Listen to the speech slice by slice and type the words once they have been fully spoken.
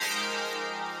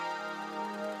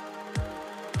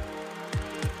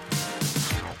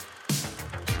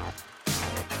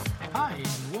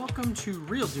Welcome to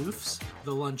Real Doofs,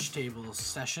 the lunch table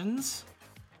sessions.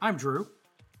 I'm Drew.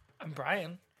 I'm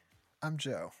Brian. I'm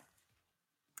Joe.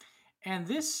 And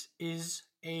this is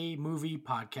a movie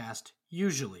podcast,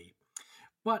 usually.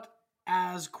 But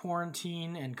as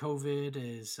quarantine and COVID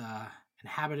is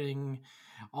inhabiting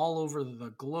all over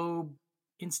the globe,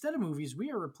 instead of movies, we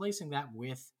are replacing that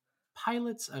with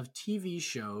pilots of TV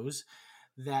shows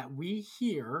that we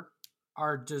hear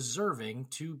are deserving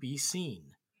to be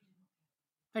seen.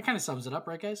 That kind of sums it up,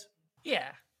 right, guys?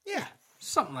 Yeah.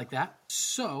 Something like that.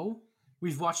 So,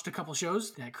 we've watched a couple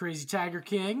shows. That Crazy Tiger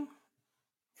King.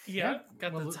 Yeah.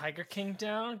 Got the Tiger King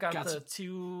down. Got the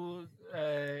two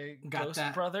Ghost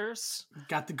Brothers.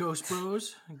 Got the Ghost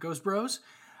Bros.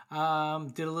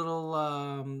 Did a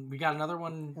little, we got another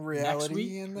one reality next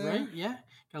week, in there. Right? Yeah.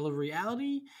 Got a little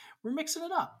reality. We're mixing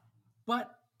it up. But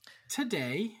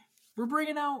today, we're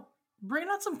bringing out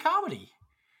some comedy.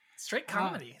 Straight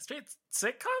comedy. Straight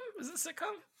sitcom? Is it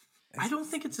sitcom? I don't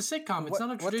think it's a sitcom. It's not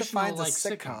a traditional what defines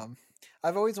a sitcom.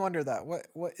 I've always wondered that.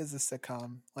 What is a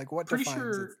sitcom? Like, what Pretty defines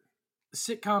sure it?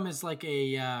 sitcom is like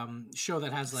a show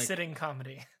that has like sitting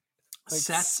comedy,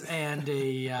 sets and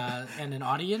an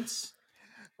audience.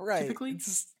 Right. Typically,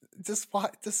 just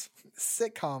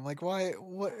sitcom. Like, why?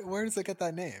 Where does it get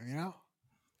that name? You know?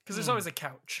 Because there's always a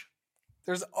couch.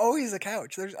 There's always a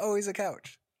couch. There's always a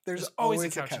couch. There's always a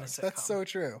couch. In a sitcom. That's so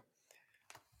true.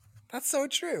 That's so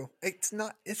true. It's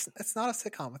not a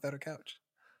sitcom without a couch.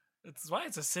 That's why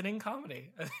it's a sitting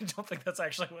comedy. I don't think that's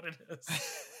actually what it is.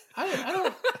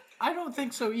 I don't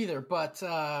think so either. But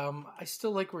I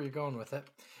still like where you're going with it,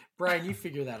 Brian. You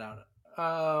figure that out.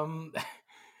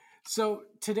 So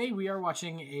today we are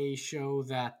watching a show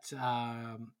that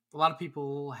a lot of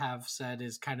people have said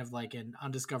is kind of like an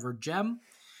undiscovered gem.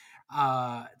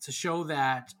 It's a show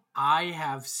that I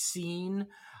have seen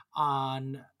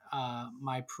on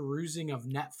my perusing of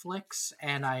Netflix,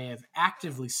 and I have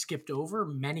actively skipped over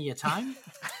many a time.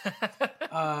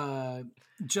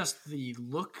 Just the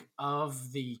look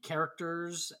of the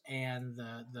characters and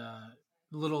the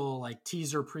little like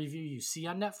teaser preview you see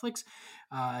on Netflix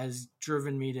has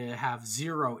driven me to have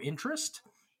zero interest.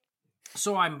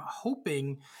 So I'm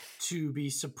hoping to be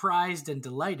surprised and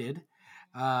delighted.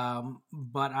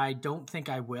 But I don't think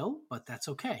I will, but that's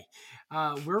okay.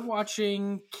 We're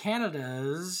watching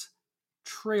Canada's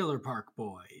Trailer Park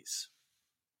Boys.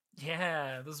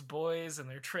 Yeah, those boys and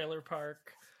their trailer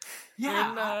park.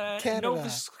 Yeah. In Nova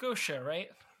Scotia, right?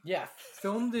 Yeah,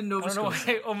 filmed in Nova Scotia. I don't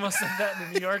know why I almost said that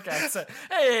in the New York accent.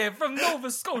 Hey, from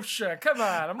Nova Scotia, come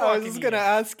on, I'm walking I was just going to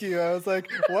ask you, I was like,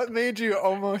 what made you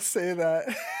almost say that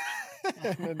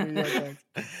in the New York accent?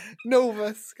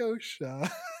 Nova Scotia.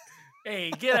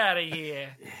 Hey, get out of here.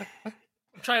 I'm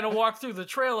trying to walk through the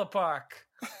trailer park.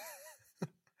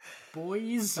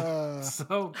 Boys.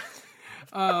 So,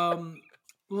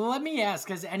 let me ask,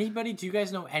 do you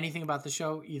guys know anything about the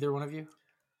show? Either one of you?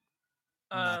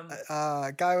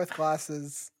 Guy with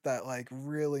glasses that like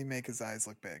really make his eyes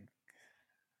look big.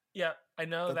 Yeah, I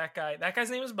know that guy. That guy's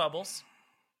name is Bubbles.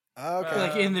 Okay.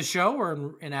 Like in the show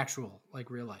or in actual, like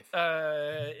real life?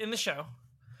 In the show.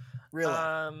 Real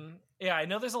life. Yeah, I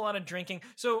know there's a lot of drinking.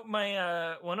 So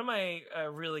my one of my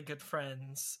really good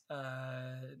friends,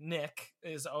 Nick,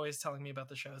 is always telling me about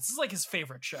the show. This is like his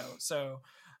favorite show. So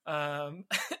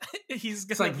he's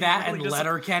gonna it's like that really and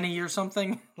Letterkenny or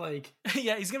something. Like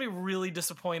yeah, he's gonna be really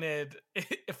disappointed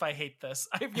if I hate this.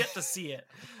 I've yet to see it,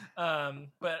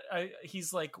 but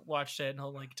he's like watched it and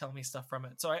he'll like tell me stuff from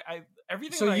it. So I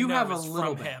everything. So that you I know have a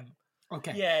little bit. Him.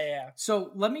 Okay. Yeah.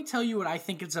 So let me tell you what I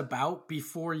think it's about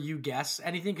before you guess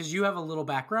anything, because you have a little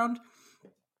background.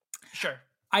 Sure.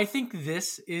 I think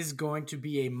this is going to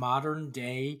be a modern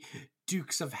day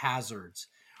Dukes of Hazzards,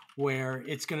 where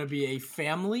it's going to be a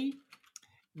family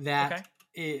that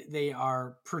they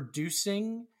are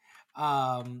producing.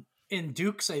 In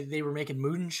Dukes, they were making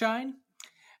moonshine.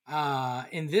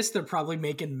 In this, they're probably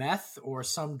making meth or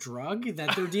some drug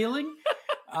that they're dealing.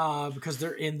 Because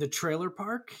they're in the trailer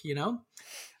park, you know,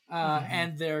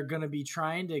 and they're going to be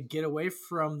trying to get away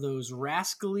from those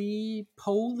rascally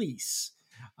police,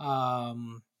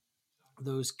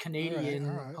 those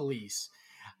Canadian police.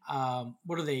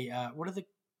 What are they? What are the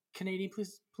Canadian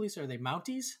police? Are they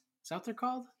Mounties? Is that what they're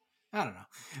called? I don't know,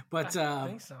 but I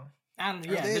think so. I don't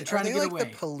know. Yeah, they're trying to get away.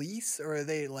 The police, or are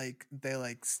they like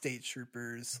state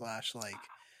troopers / like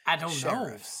I don't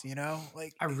sheriffs? know. You know,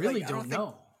 like I really don't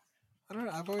know. I don't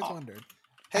know. I've always wondered.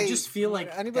 Hey, I just feel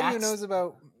like anybody who knows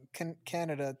about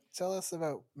Canada, tell us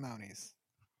about Mounties.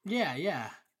 Yeah.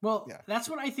 Well, that's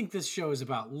what I think this show is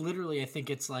about. Literally, I think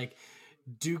it's like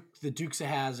the Dukes of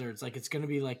Hazzards. Like it's going to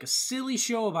be like a silly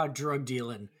show about drug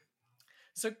dealing.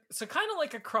 So kind of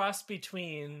like a cross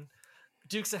between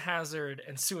Dukes of Hazzard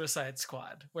and Suicide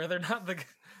Squad, where they're not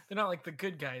like the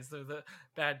good guys, they're the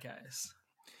bad guys.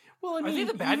 Well, I mean, are they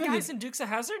the bad guys in Dukes of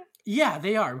Hazzard? Yeah,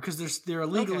 they are, because they're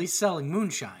illegally selling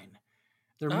moonshine.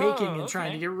 They're making and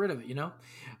trying to get rid of it.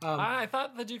 I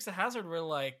thought the Dukes of Hazzard were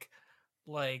like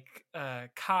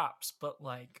cops, but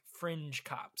like fringe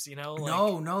cops.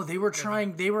 No, they were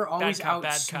trying. They were always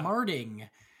outsmarting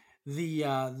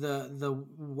the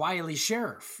wily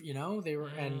sheriff. They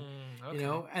were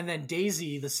and then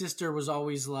Daisy, the sister, was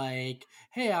always like,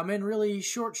 "Hey, I'm in really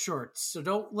short shorts, so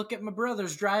don't look at my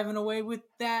brothers driving away with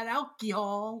that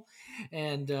alcohol,"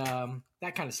 and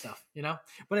that kind of stuff.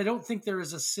 But I don't think there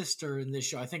is a sister in this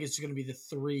show. I think it's going to be the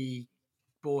three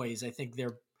boys. I think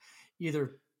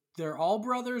they're all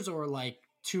brothers, or like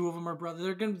two of them are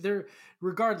brothers.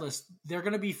 Regardless, they're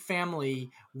gonna be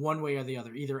family one way or the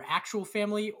other. Either actual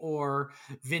family or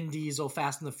Vin Diesel,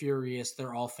 Fast and the Furious.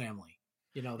 They're all family.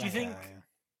 Do you think?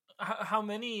 How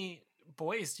many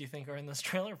boys do you think are in this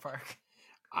trailer park?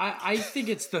 I think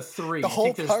it's the three. The whole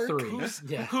I think park? There's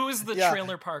three. Who's the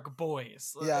trailer park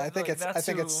boys? Yeah, I think it's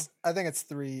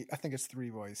three. I think it's three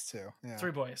boys too. Yeah.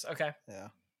 3 boys. Okay. Yeah.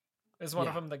 Is one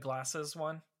of them the glasses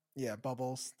one? Yeah,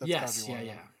 Bubbles. That's yes.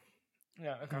 Yeah.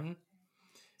 Yeah. Okay. Mm-hmm.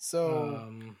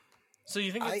 So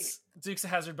you think it's Dukes of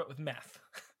Hazzard but with meth?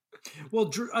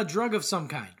 Well, a drug of some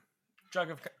kind.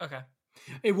 Okay.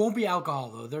 It won't be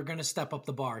alcohol though. They're going to step up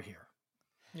the bar here.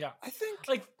 Yeah, I think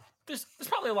like there's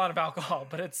probably a lot of alcohol,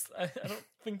 but I don't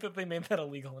think that they made that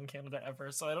illegal in Canada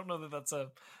ever. So I don't know that that's a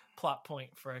plot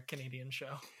point for a Canadian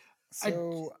show.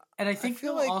 So I think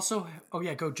feel they'll like... also. Oh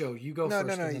yeah, go Joe. You go first,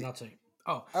 and then I'll tell you.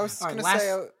 Oh, I was going to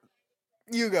say.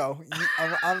 You go.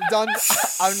 I'm done.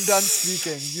 I'm done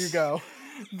speaking. You go.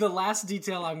 The last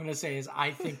detail I'm going to say is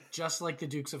I think just like the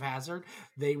Dukes of Hazzard,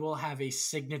 they will have a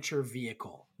signature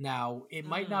vehicle. Now, it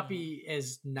might not be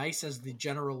as nice as the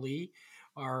General Lee,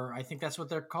 or I think that's what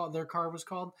their car was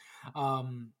called.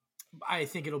 I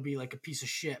think it'll be like a piece of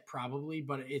shit probably,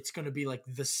 but it's going to be like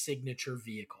the signature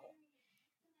vehicle.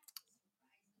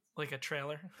 Like a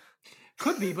trailer?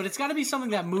 Could be, but it's got to be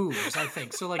something that moves, I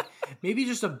think. So, like, maybe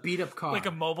just a beat-up car. Like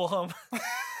a mobile home?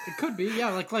 It could be, yeah,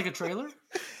 like a trailer.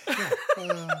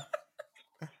 Yeah.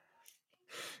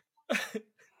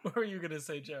 What were you going to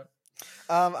say, Joe?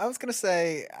 I was going to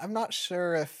say, I'm not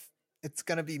sure if it's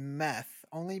going to be meth,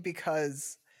 only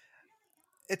because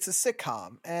it's a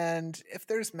sitcom. And if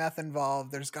there's meth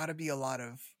involved, there's got to be a lot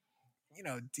of,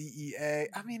 DEA.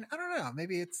 I mean, I don't know.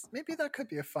 Maybe that could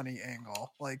be a funny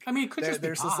angle. Like, I mean, it could just be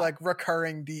there's pot. this like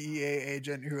recurring DEA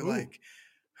agent who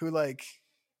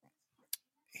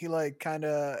kind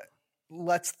of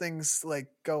lets things like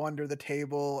go under the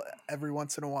table every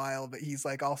once in a while, but he's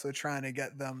like also trying to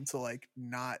get them to like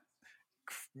not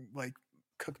like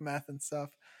cook meth and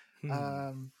stuff.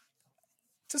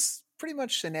 Just pretty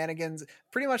much shenanigans.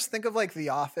 Pretty much think of like The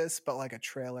Office, but like a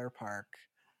trailer park.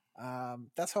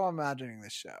 That's how I'm imagining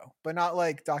this show, but not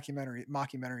like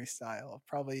mockumentary style.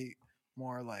 Probably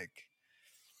more like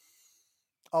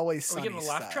Always Sunny. Are we getting a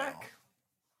laugh track?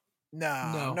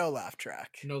 No laugh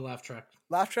track. No laugh track.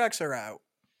 Laugh tracks are out,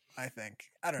 I think.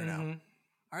 I don't know.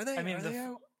 Are they? Are they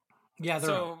out? Yeah,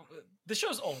 they're out. The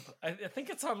show's old. I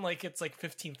think it's on like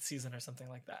 15th season or something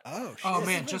like that. Oh, shit. Oh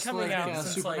man, just like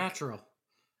Supernatural.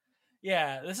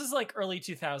 Yeah, this is like early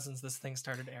 2000s. This thing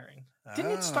started airing.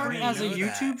 Didn't it start as a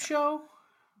YouTube show?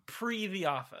 Pre The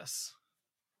Office.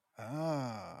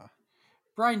 Ah.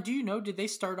 Brian, do you know? Did they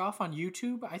start off on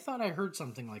YouTube? I thought I heard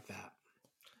something like that.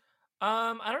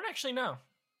 I don't actually know.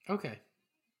 Okay.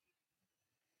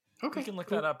 We can look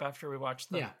that up after we watch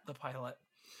the pilot.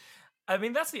 I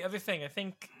mean, that's the other thing. I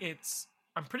think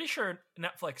I'm pretty sure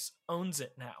Netflix owns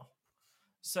it now.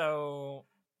 So,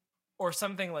 or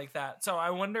something like that. So I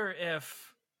wonder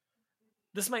if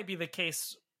this might be the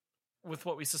case with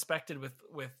what we suspected with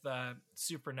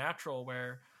Supernatural,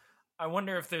 where I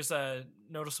wonder if there's a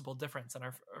noticeable difference, and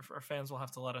our fans will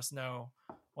have to let us know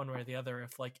one way or the other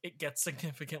if like it gets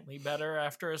significantly better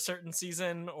after a certain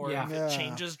season, or if it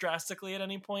changes drastically at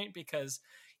any point. Because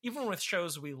even with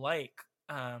shows we like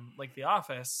The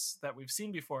Office that we've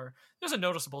seen before, there's a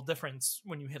noticeable difference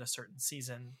when you hit a certain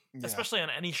season, especially on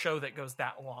any show that goes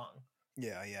that long.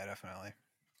 Yeah, definitely.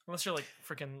 Unless you're like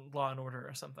freaking Law and Order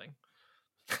or something.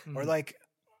 Or like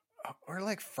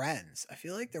Friends. I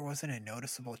feel like there wasn't a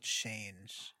noticeable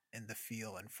change in the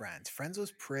feel in Friends. Friends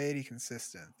was pretty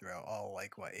consistent throughout all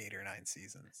 8 or 9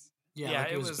 seasons. Yeah,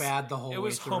 it was bad the whole way. It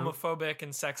was through. homophobic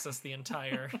and sexist the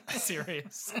entire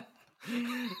series.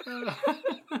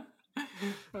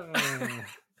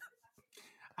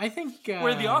 I think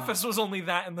where The Office was only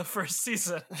that in the first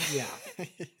season. Yeah.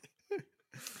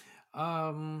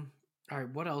 All right,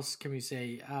 what else can we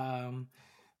say?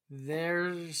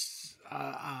 There's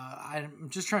I'm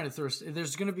just trying to throw.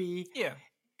 There's going to be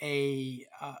a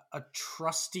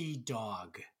trusty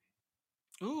dog.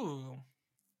 Ooh,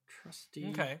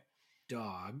 trusty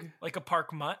dog, like a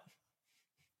park mutt.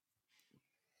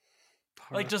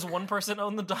 Like, does one person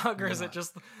own the dog, or is it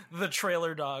just the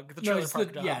trailer dog? The trailer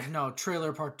park dog. Yeah, no,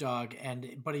 trailer park dog,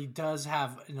 but he does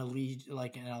have an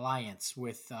alliance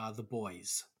with the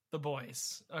boys. The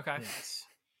boys. Okay. Yes.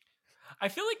 I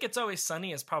feel like It's Always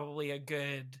Sunny is probably a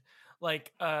good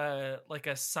like a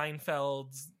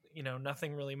Seinfeld,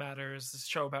 nothing really matters, this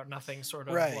show about nothing sort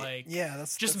of like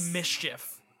that's just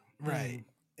mischief. Right.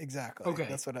 Exactly. Okay.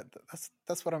 That's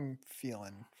what I'm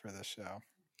feeling for this show.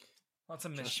 Lots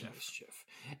of mischief.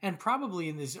 And probably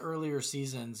in these earlier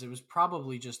seasons, it was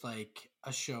probably just like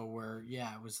a show where,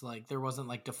 it was like there wasn't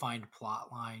like defined plot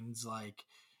lines like,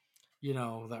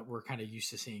 that we're kind of used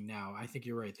to seeing now. I think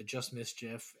you're right. The Just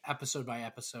Mischief, episode by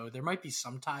episode. There might be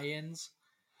some tie-ins,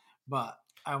 but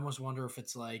I almost wonder if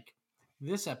it's like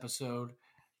this episode,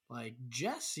 like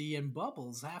Jesse and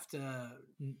Bubbles have to,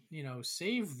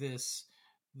 save this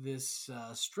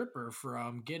stripper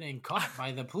from getting caught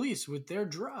by the police with their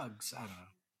drugs. I don't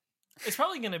know. It's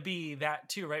probably going to be that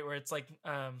too, right? Where it's like,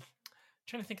 trying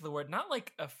to think of the word, not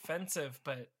like offensive,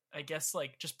 but I guess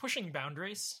like just pushing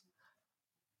boundaries.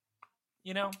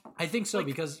 I think so,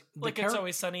 because It's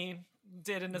Always Sunny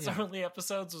did in its early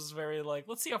episodes was very like,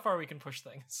 let's see how far we can push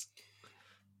things.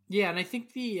 Yeah, and I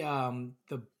think the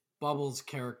Bubbles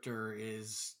character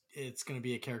it's going to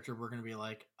be a character we're going to be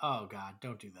like, oh God,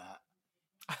 don't do that.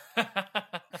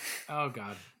 Oh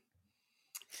God.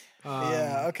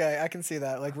 Yeah, okay, I can see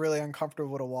that. Like really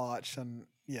uncomfortable to watch, and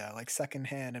like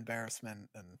secondhand embarrassment,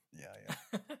 and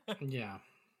yeah.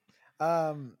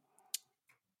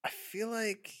 I feel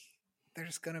like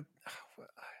there's gonna.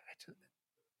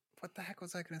 What the heck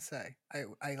was I gonna say?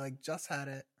 I like just had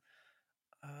it.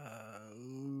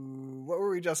 What were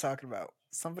we just talking about?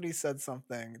 Somebody said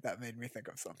something that made me think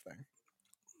of something.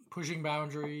 Pushing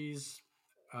boundaries.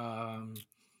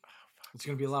 It's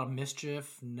going to be a lot of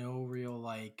mischief. No real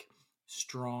like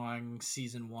strong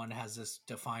season 1 has this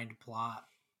defined plot.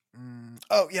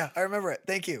 Oh yeah, I remember it.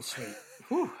 Thank you. Sweet.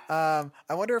 I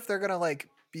wonder if they're gonna like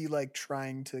be like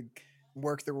trying to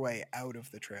work their way out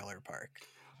of the trailer park,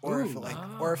 or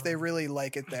if they really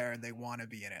like it there and they want to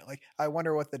be in it. Like, I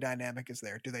wonder what the dynamic is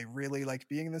there. Do they really like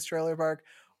being in this trailer park,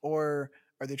 or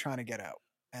are they trying to get out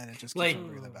and it just keeps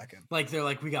bringing them back in? Like they're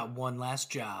like, we got one last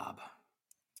job.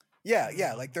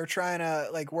 Yeah, like they're trying to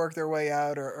like work their way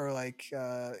out, or like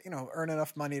earn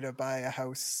enough money to buy a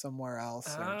house somewhere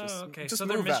else. Okay. So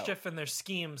their mischief and their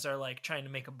schemes are like trying to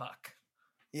make a buck.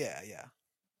 Yeah.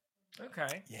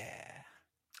 Okay. Yeah.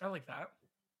 I like that.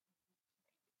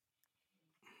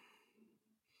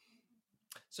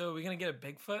 So are we gonna get a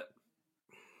Bigfoot?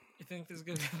 You think there's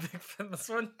gonna be a Bigfoot in this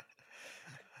one?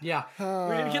 Yeah.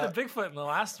 We're gonna get a Bigfoot in the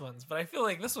last ones, but I feel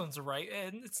like this one's right,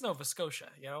 and it's Nova Scotia,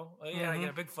 I get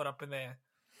a Bigfoot up in there.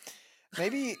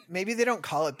 Maybe they don't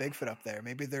call it Bigfoot up there.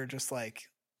 Maybe they're just like,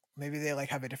 maybe they like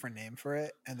have a different name for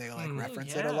it and they like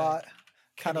reference it a lot.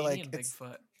 Kind of like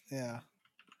Bigfoot. Yeah.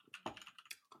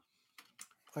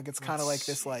 Like it's kind of like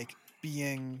this like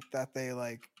being that they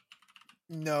like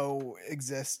know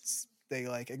exists. They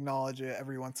like acknowledge it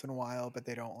every once in a while, but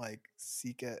they don't like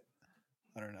seek it.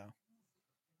 I don't know.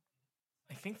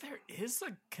 I think there is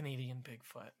a Canadian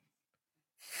Bigfoot.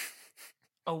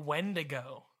 A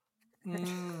Wendigo.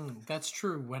 That's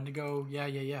true. Wendigo. Yeah.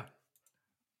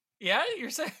 Yeah, you're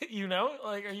saying,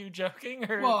 like, are you joking?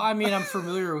 Or? Well, I mean, I'm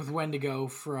familiar with Wendigo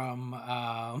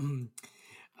from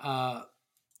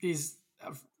these.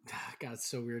 God, it's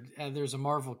so weird. There's a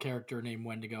Marvel character named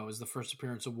Wendigo. It was the first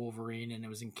appearance of Wolverine, and it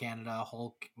was in Canada.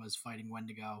 Hulk was fighting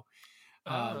Wendigo.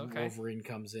 Okay. Wolverine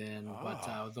comes in, but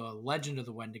the legend of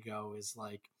the Wendigo is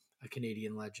like a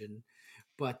Canadian legend.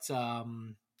 But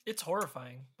it's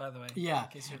horrifying, by the way. Yeah, in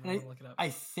case you want to look it up. I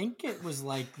think it was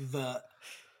like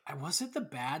was it the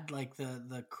bad, like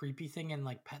the creepy thing in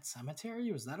like Pet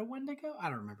Sematary? Was that a Wendigo? I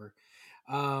don't remember.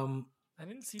 I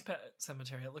didn't see Pet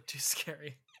Sematary. It looked too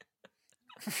scary.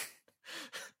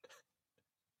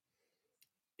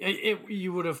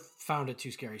 You would have found it too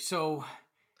scary. So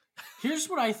here's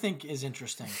what I think is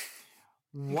interesting.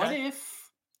 What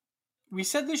if we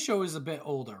said this show is a bit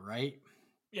older, right?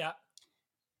 Yeah.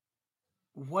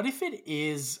 What if it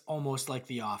is almost like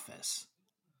The Office?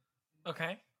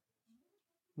 Okay.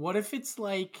 What if it's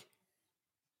like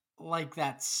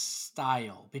that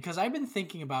style? Because I've been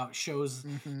thinking about shows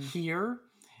here.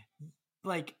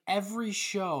 Like every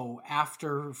show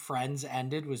after Friends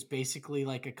ended was basically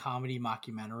like a comedy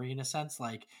mockumentary in a sense.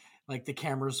 Like like the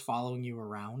camera's following you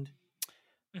around.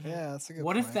 Yeah, that's a good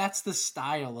What point. if that's the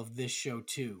style of this show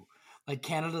too? Like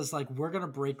Canada's like, we're gonna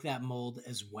break that mold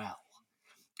as well.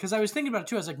 Because I was thinking about it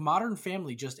too. I was like, Modern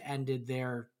Family just ended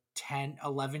their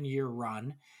 11 year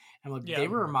run, and like they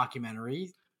were a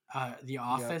mockumentary. The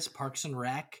Office, Parks and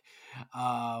Rec.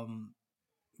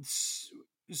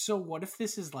 So what if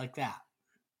this is like that?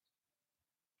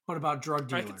 What about drug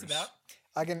dealers? I can see that.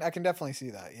 I can definitely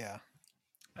see that. Yeah,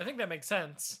 I think that makes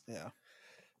sense. Yeah.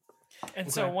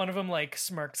 And so one of them like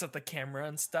smirks at the camera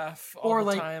and stuff all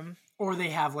the time. Or they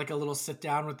have like a little sit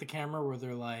down with the camera where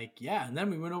they're like, yeah, and then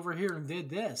we went over here and did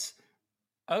this.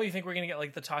 Oh, you think we're gonna get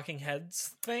like the talking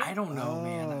heads thing? I don't know,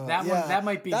 man. That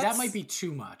might be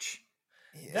too much.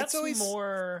 That's always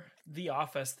more The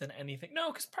Office than anything.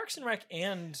 No, because Parks and Rec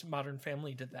and Modern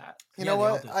Family did that. You know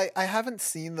what? I haven't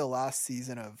seen the last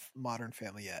season of Modern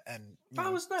Family yet, and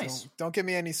it was nice. Don't give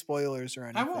me any spoilers or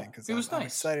anything because I'm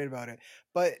excited about it.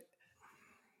 But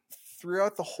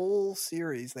throughout the whole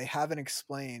series, they haven't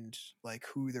explained like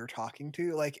who they're talking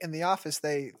to. Like in The Office,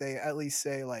 they at least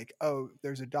say like, "Oh,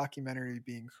 there's a documentary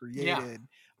being created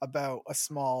about a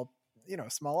small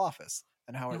office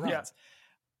and how it runs." Yeah.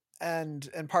 And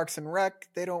Parks and Rec,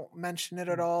 they don't mention it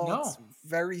at all. No. It's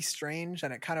very strange,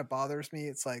 and it kind of bothers me.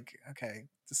 It's like, okay,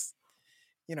 just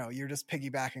you're just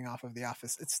piggybacking off of The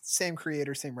Office. It's same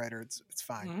creator, same writer. It's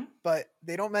fine, but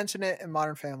they don't mention it in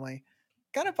Modern Family.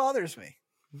 Kind of bothers me.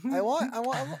 I want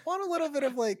a little bit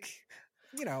of like,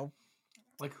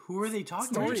 like who are they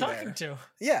talking to? Who are you talking to?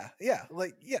 Yeah,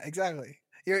 exactly.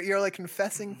 You're like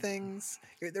confessing things.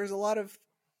 There's a lot of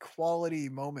quality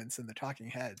moments in the talking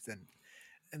heads, and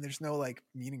there's no like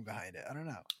meaning behind it. I don't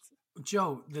know.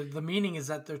 Joe, the meaning is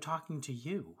that they're talking to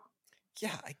you.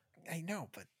 Yeah, I know,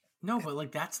 but no, but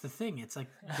like that's the thing. It's like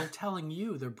they're telling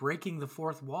you, they're breaking the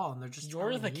fourth wall, and they're just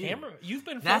you're the camera. You've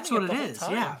been. That's what it is.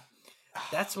 Time. Yeah,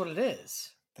 that's what it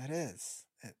is. That is.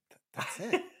 That's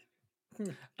it.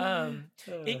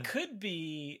 It could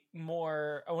be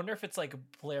more. I wonder if it's like a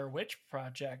Blair Witch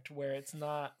Project where it's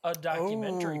not a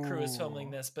documentary crew is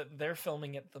filming this, but they're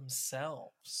filming it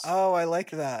themselves. Oh, I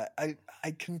like that.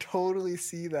 I can totally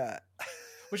see that.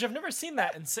 Which I've never seen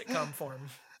that in sitcom form.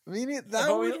 I mean,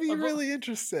 that would be really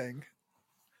interesting.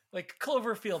 Like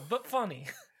Cloverfield, but funny.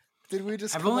 Did we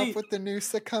just come up with the new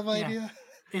sitcom idea?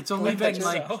 It's only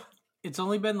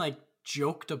been like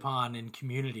joked upon in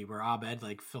Community where Abed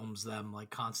like films them like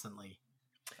constantly.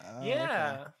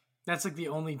 Yeah. Okay. That's like the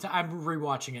only time I'm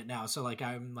rewatching it now. So like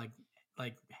I'm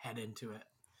like head into it.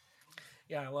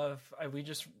 Yeah,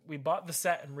 we bought the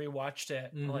set and rewatched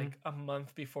it like a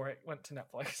month before it went to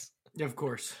Netflix. Of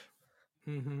course.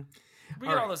 Mm-hmm. We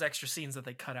get all those extra scenes that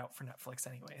they cut out for Netflix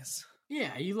anyways.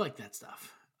 Yeah, you like that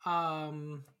stuff.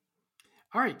 All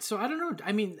right, so I don't know.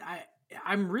 I mean,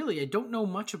 I don't know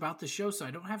much about the show, so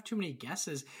I don't have too many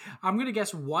guesses. I'm going to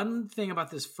guess one thing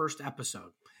about this first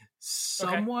episode.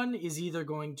 Someone is either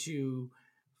going to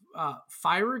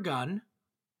fire a gun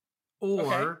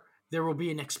or there will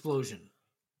be an explosion.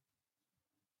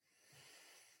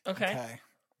 Okay.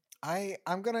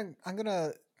 I'm gonna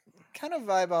kind of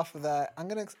vibe off of that. I'm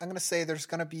gonna say there's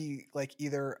gonna be like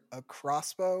either a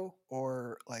crossbow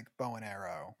or like bow and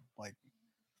arrow, like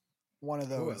one of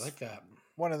those. Ooh, I like that.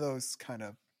 One of those kind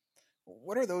of.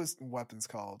 What are those weapons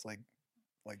called? Like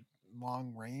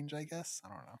long range, I guess. I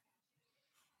don't know.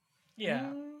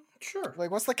 Yeah, sure. Like,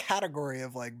 what's the category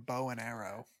of like bow and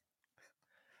arrow?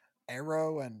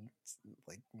 Arrow and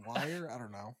like wire. I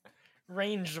don't know.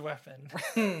 Ranged weapon.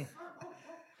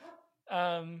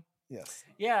 Yes.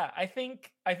 Yeah, I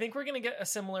think we're gonna get a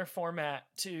similar format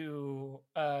to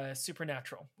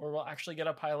Supernatural, where we'll actually get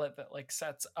a pilot that like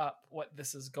sets up what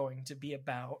this is going to be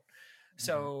about.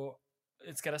 So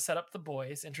it's gonna set up the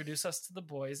boys, introduce us to the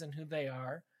boys and who they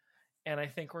are, and I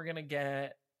think we're gonna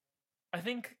get,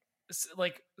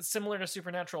 like similar to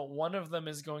Supernatural, one of them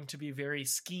is going to be very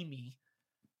schemy,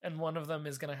 and one of them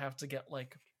is gonna have to get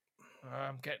like,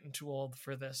 I'm getting too old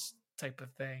for this type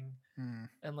of thing,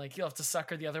 and like you'll have to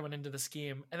sucker the other one into the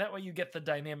scheme, and that way you get the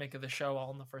dynamic of the show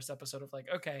all in the first episode of like,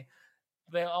 okay,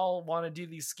 they all want to do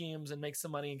these schemes and make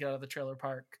some money and get out of the trailer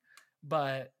park,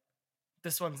 but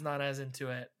this one's not as into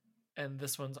it, and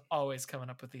this one's always coming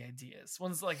up with the ideas.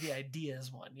 One's like the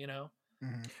ideas one, you know?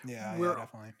 Yeah,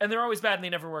 definitely. And they're always bad and they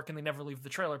never work and they never leave the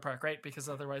trailer park, right? Because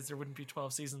otherwise there wouldn't be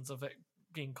 12 seasons of it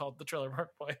being called the Trailer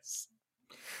Park Boys.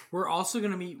 We're also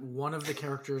going to meet one of the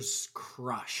characters'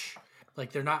 crush.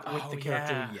 Like, they're not with the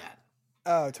character yet.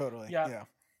 Oh, totally. Yeah.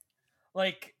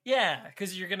 Like, yeah,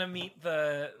 because you're going to meet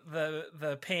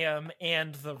the Pam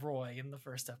and the Roy in the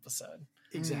first episode.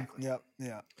 Exactly. Yep.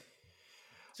 Yeah.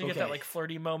 So you get that like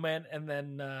flirty moment, and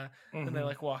then then they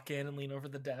like walk in and lean over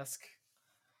the desk,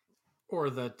 or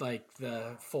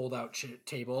the fold out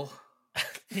table.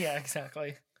 Yeah,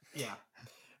 exactly. Yeah.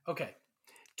 Okay.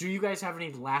 Do you guys have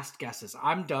any last guesses?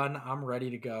 I'm done. I'm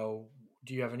ready to go.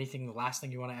 Do you have anything? The last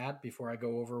thing you want to add before I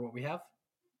go over what we have?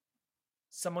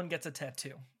 Someone gets a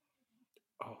tattoo.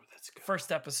 Oh, that's good.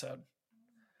 First episode.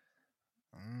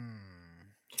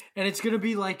 And it's gonna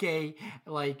be like a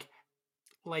in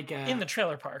the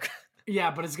trailer park.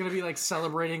 Yeah, but it's gonna be like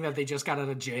celebrating that they just got out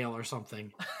of jail or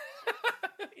something.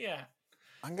 Yeah,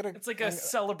 it's like a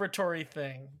celebratory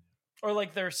thing, or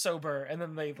like they're sober and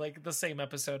then they like the same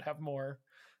episode have more.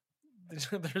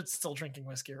 They're still drinking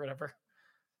whiskey or whatever.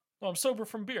 Well, I'm sober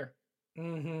from beer.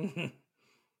 Mm-hmm.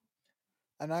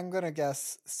 And I'm gonna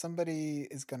guess somebody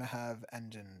is gonna have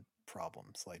engine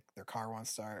problems, like their car won't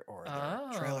start, or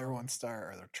their trailer won't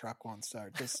start, or their truck won't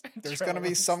start. Just there's gonna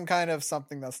be some kind of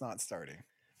something that's not starting.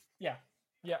 Yeah,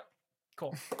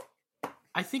 cool.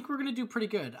 I think we're gonna do pretty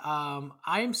good. I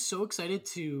am so excited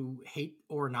to hate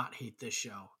or not hate this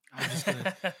show.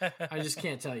 I just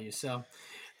can't tell you. So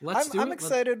I'm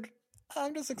excited.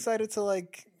 I'm just excited to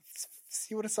like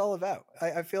see what it's all about.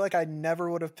 I feel like I never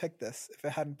would have picked this if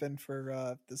it hadn't been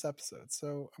for this episode.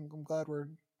 So I'm glad we're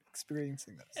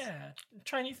experiencing this. Yeah,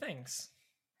 try new things.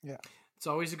 Yeah, it's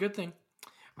always a good thing.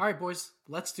 All right, boys,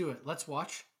 let's do it. Let's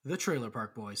watch The Trailer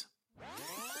Park Boys.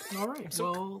 All right, I'm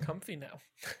so comfy now.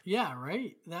 Yeah,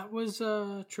 right. That was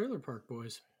Trailer Park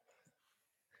Boys,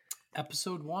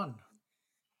 episode 1.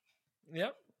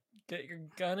 Yep. Get your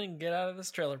gun and get out of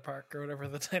this trailer park, or whatever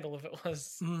the title of it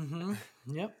was. Mm-hmm.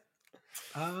 Yep.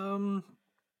 I'm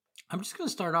just gonna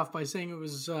start off by saying it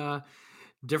was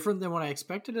different than what I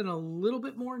expected and a little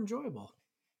bit more enjoyable.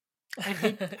 I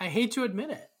hate to admit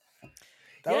it.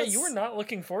 You were not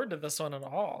looking forward to this one at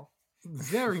all.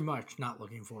 Very much not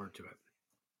looking forward to it.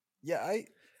 Yeah,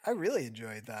 I really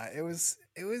enjoyed that. It was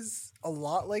a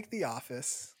lot like The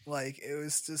Office. Like, it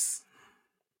was just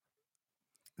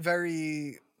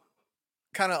very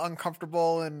kind of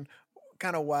uncomfortable and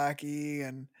kind of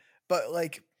wacky, but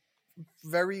like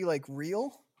very like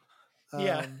real.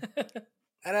 Yeah.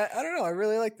 And I don't know, I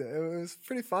really liked it. It was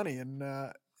pretty funny and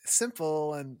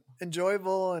simple and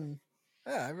enjoyable, and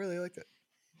yeah, I really liked it.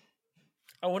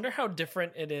 I wonder how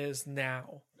different it is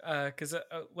now. Because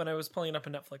when I was pulling it up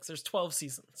on Netflix, there's 12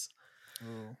 seasons.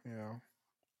 Oh,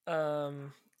 yeah.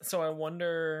 So I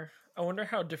wonder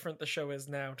how different the show is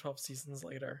now, 12 seasons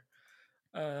later.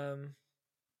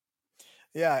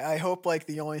 Yeah, I hope like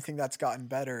the only thing that's gotten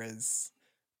better is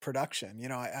production. You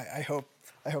know, I hope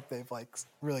they've like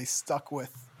really stuck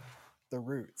with the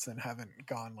roots and haven't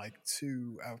gone like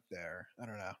too out there. I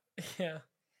don't know. Yeah.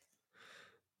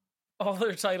 All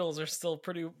their titles are still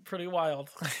pretty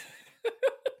wild.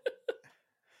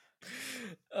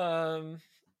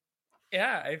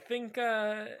 Yeah, I think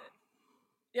it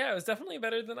was definitely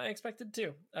better than I expected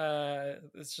too.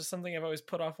 It's just something I've always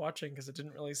put off watching because it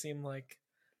didn't really seem like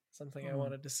something I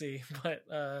wanted to see. But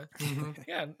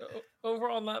yeah,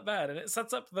 overall not bad, and it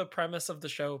sets up the premise of the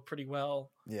show pretty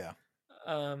well. Yeah.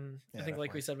 I think,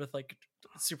 like we said with like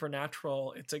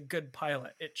Supernatural, it's a good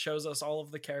pilot. It shows us all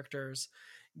of the characters,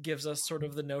 gives us sort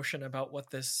of the notion about what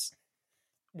this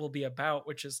will be about,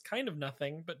 which is kind of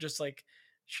nothing, but just like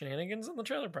shenanigans in the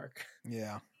trailer park.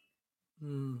 Yeah.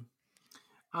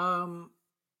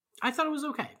 I thought it was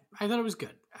okay. I thought it was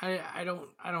good. I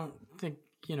don't think,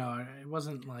 it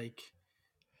wasn't like,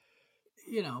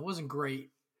 it wasn't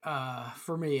great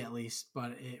for me at least,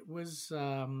 but it was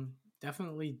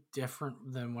definitely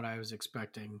different than what I was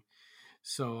expecting.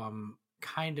 So I'm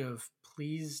kind of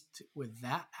pleased with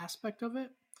that aspect of it.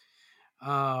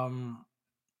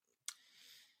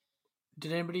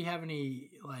 Did anybody have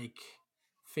any like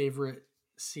favorite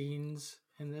scenes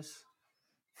in this?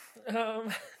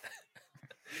 I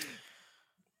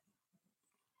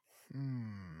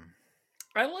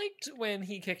liked when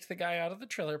he kicked the guy out of the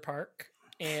trailer park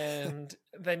and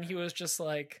then he was just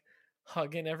like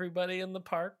hugging everybody in the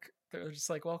park. They were just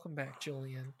like, "Welcome back,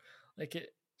 Julian." Like,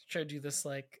 it showed you this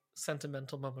like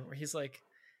sentimental moment where he's like,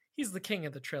 he's the king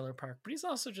of the trailer park, but he's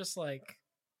also just like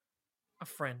a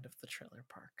friend of the trailer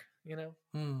park,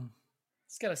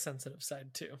 It's got a sensitive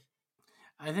side too.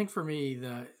 I think for me,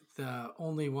 the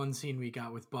only one scene we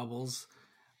got with Bubbles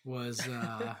was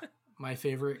my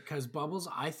favorite, because Bubbles,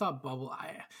 I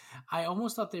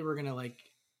almost thought they were gonna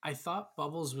I thought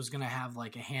Bubbles was gonna have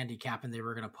like a handicap and they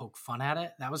were gonna poke fun at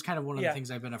it. That was kind of one of the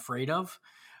things I've been afraid of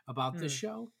about this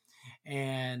show,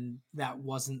 and that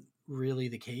wasn't really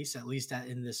the case, at least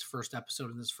in this first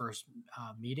episode, in this first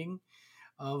meeting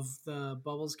of the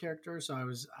Bubbles character. So I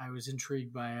was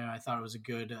intrigued by it. I thought it was a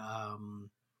good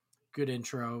good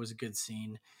intro. It was a good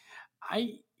scene.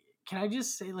 Can I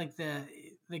just say, like,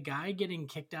 the guy getting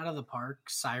kicked out of the park,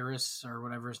 Cyrus or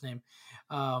whatever his name,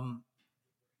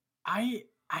 I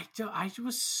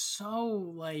was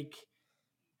so like,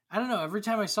 I don't know. Every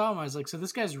time I saw him, I was like, so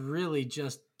this guy's really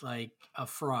just like a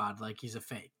fraud. Like he's a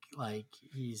fake. Like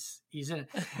he's in it.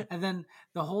 And then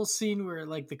the whole scene where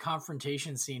like the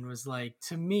confrontation scene was like,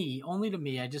 to me, only to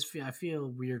me, I feel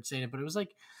weird saying it, but it was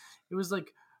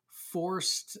like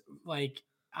forced. Like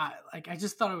I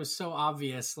just thought it was so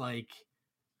obvious. Like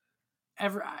I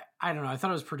don't know. I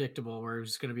thought it was predictable where it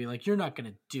was going to be like, you're not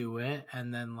going to do it.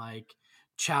 And then like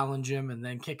challenge him and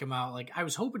then kick him out. Like I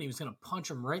was hoping he was going to punch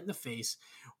him right in the face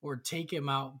or take him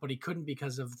out, but he couldn't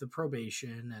because of the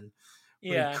probation. And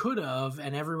he could have,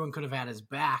 and everyone could have had his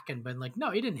back and been like,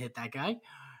 no, he didn't hit that guy.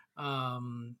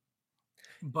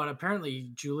 But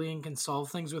apparently Julian can solve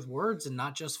things with words and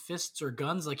not just fists or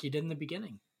guns like he did in the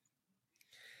beginning.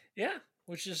 Yeah,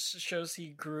 which just shows he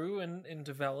grew and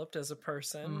developed as a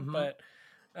person. Mm-hmm. But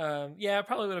it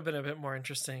probably would have been a bit more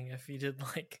interesting if he did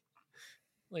like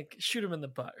shoot him in the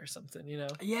butt or something, you know?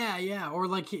 Yeah. Or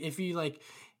like if he like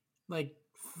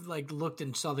looked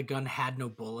and saw the gun had no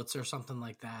bullets or something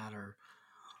like that, or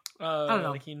I don't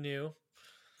know. Like he knew.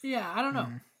 Yeah, I don't know.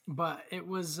 But it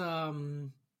was the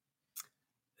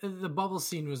bubble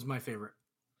scene was my favorite.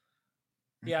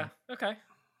 Yeah, okay.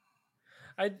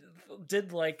 I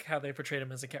did like how they portrayed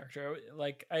him as a character.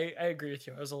 Like I agree with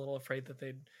you. I was a little afraid that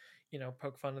they'd,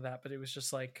 poke fun of that, but it was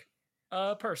just like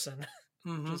a person.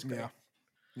 Just great.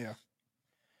 Yeah.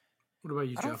 What about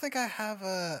you, Joe? I don't think I have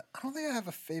a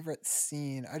favorite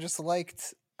scene. I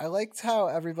liked how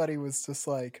everybody was just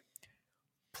like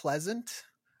pleasant.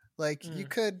 Like you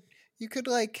could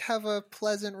like have a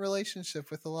pleasant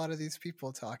relationship with a lot of these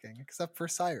people talking, except for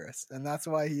Cyrus, and that's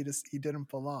why he didn't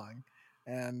belong.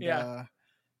 And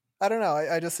I don't know.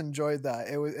 I just enjoyed that.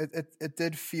 It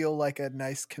did feel like a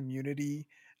nice community.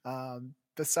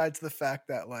 Besides the fact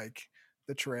that like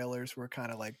the trailers were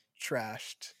kind of like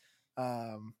trashed.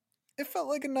 It felt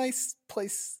like a nice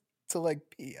place to like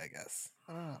be, I guess.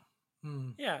 I don't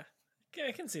know. Yeah,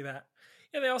 I can see that.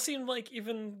 Yeah, they all seemed like,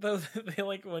 even though they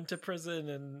like went to prison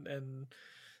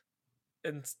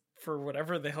and for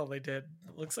whatever the hell they did,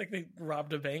 it looks like they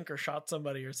robbed a bank or shot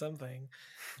somebody or something.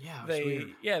 Yeah,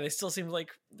 they still seemed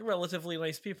like relatively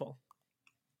nice people.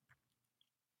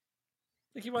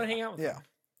 Like you want to hang out with them.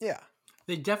 Yeah.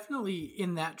 They definitely,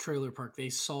 in that trailer park, they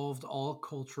solved all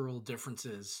cultural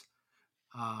differences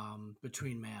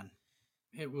between man.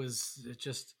 It's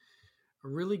just a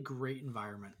really great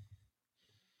environment.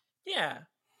 Yeah.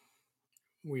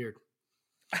 Weird.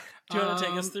 Do you want to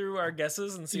take us through our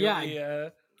guesses and see what we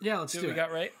let's do what we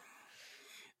got right?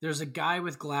 There's a guy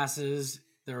with glasses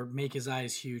that make his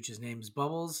eyes huge. His name's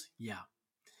Bubbles. Yeah.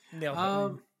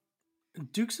 Nailed it.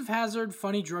 Dukes of Hazzard,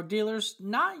 funny drug dealers.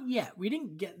 Not yet. We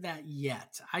didn't get that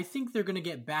yet. I think they're going to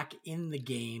get back in the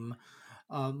game.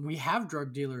 We have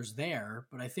drug dealers there,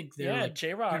 but I think they're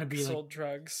J-Rock sold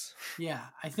drugs. Yeah,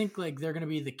 I think like they're going to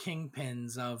be the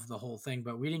kingpins of the whole thing,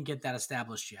 but we didn't get that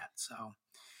established yet. So,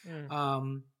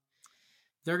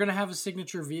 they're going to have a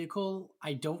signature vehicle.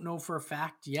 I don't know for a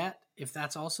fact yet if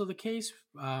that's also the case,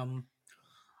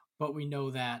 but we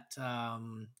know that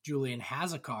Julian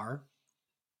has a car.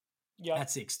 Yeah,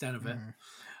 that's the extent of it.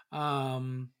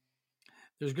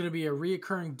 There's going to be a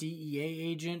reoccurring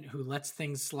DEA agent who lets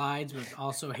things slide but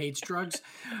also hates drugs.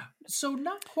 So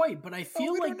not quite, but I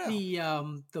feel like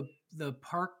the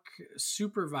park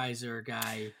supervisor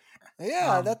guy.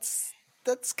 Yeah,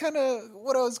 that's kind of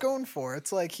what I was going for.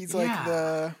 It's like he's like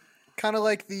the kind of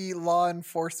like the law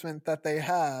enforcement that they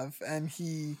have, and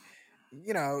he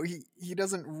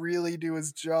doesn't really do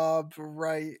his job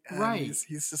right. And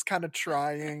he's just kind of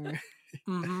trying.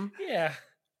 Yeah.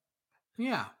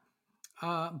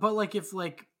 But like if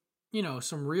like,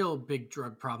 some real big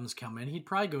drug problems come in, he'd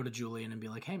probably go to Julian and be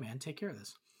like, hey man, take care of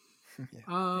this.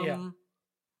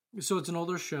 So it's an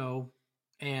older show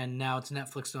and now it's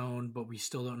Netflix owned, but we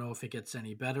still don't know if it gets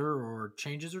any better or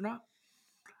changes or not.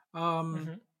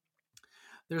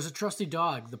 There's a trusty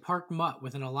dog, the park mutt,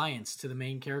 with an alliance to the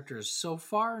main characters. So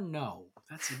far, no.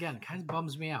 That's, again, kind of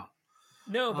bums me out.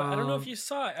 No, but I don't know if you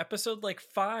saw it. Episode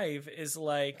 5 is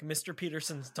like Mr.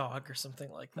 Peterson's dog or something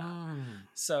like that.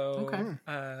 So,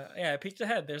 I peeked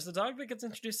ahead. There's the dog that gets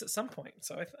introduced at some point.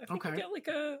 So I think you get like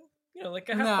a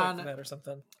half point for that or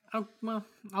something. Oh, well,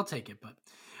 I'll take it. But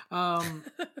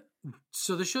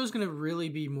so the show's going to really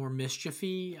be more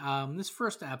mischiefy. This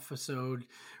first episode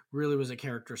really was a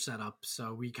character setup.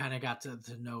 So we kind of got to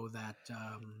know that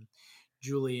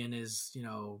Julian is,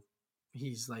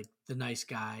 he's like the nice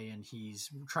guy, and he's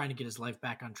trying to get his life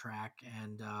back on track.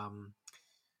 And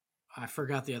I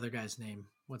forgot the other guy's name.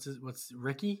 What's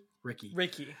Ricky? Ricky.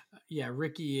 Yeah,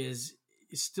 Ricky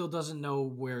still doesn't know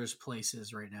where his place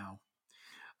is right now.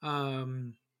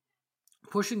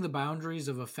 Pushing the boundaries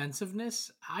of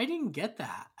offensiveness. I didn't get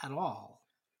that at all,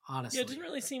 honestly. Yeah, it didn't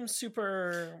really seem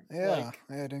super. Yeah,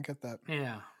 I didn't get that.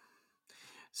 Yeah.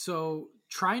 So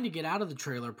trying to get out of the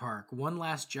trailer park, one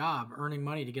last job, earning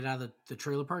money to get out of the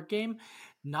trailer park game,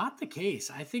 not the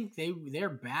case. I think they're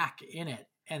back in it,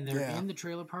 and they're in the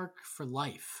trailer park for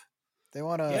life. They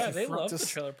want to. Yeah, they love the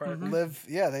trailer park. Live.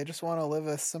 Yeah, they just want to live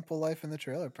a simple life in the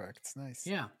trailer park. It's nice.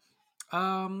 Yeah.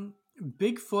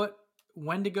 Bigfoot,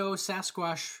 Wendigo,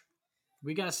 Sasquatch.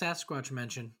 We got a Sasquatch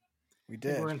mention. We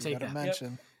did. We're gonna take that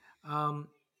mention. Yep.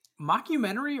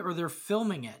 Mockumentary, or they're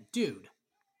filming it, dude.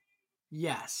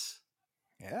 Yes.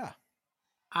 Yeah.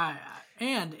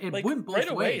 And it like, went both right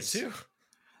away ways too.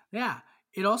 Yeah.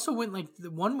 It also went like the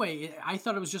one way. I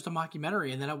thought it was just a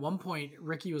mockumentary, and then at one point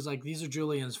Ricky was like, "These are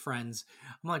Julian's friends."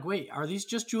 I'm like, "Wait, are these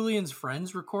just Julian's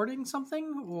friends recording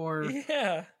something?" Or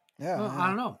yeah. Well, I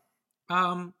don't know.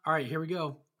 All right, here we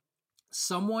go.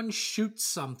 Someone shoots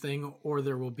something, or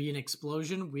there will be an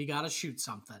explosion. We gotta shoot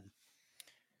something.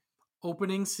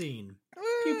 Opening scene.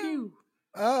 Pew pew.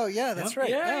 Oh yeah, that's right.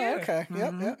 Yeah, okay.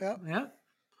 Mm-hmm. Yep.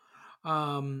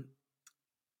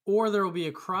 Or there will be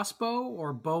a crossbow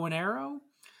or bow and arrow.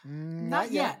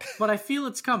 Not yet, but I feel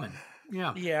it's coming.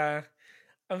 Yeah. Yeah.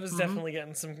 I was definitely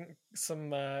getting some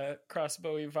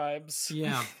crossbowy vibes.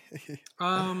 Yeah.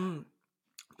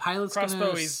 Pilot's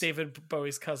Crossbowie's David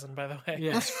Bowie's cousin, by the way.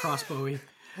 Yes, Crossbowie.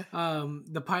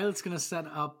 The pilot's going to set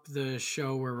up the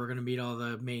show where we're going to meet all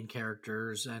the main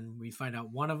characters, and we find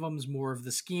out one of them's more of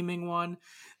the scheming one,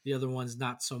 the other one's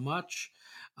not so much.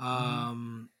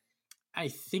 I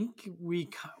think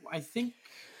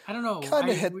I don't know. Kind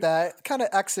of hit that. Kind of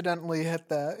accidentally hit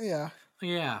that. Yeah.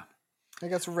 Yeah. I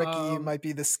guess Ricky might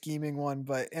be the scheming one,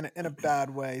 but in a bad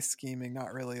way. Scheming,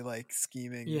 not really like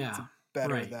scheming. Yeah. It's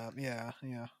better than yeah.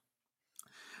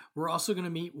 We're also going to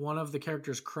meet one of the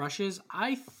characters' crushes.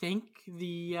 I think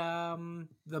the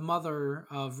mother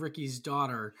of Ricky's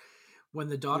daughter, when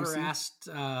the daughter Lucy? asked,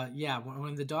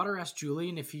 when the daughter asked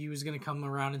Julian if he was going to come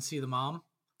around and see the mom.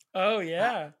 Oh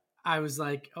yeah. I was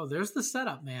like, oh, there's the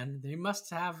setup, man. They must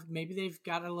have, maybe they've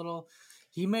got a little,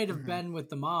 he might have been with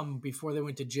the mom before they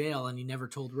went to jail and he never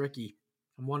told Ricky.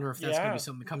 I wonder if that's going to be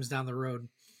something that comes down the road.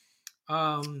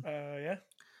 Yeah.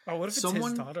 Oh, what if it's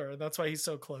his daughter? That's why he's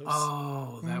so close.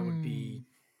 Oh, that would be,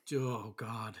 oh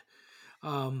God.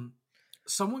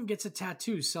 Someone gets a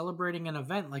tattoo celebrating an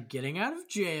event like getting out of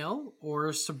jail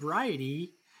or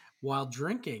sobriety while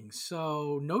drinking.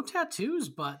 So no tattoos,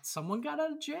 but someone got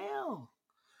out of jail.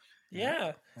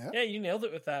 Yeah, you nailed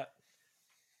it with that.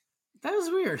 That was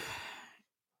weird.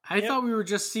 I thought we would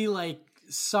just see like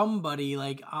somebody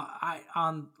like I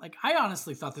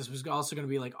honestly thought this was also going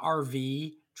to be like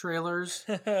RV trailers,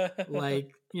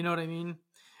 like, you know what I mean?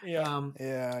 Yeah.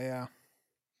 Yeah.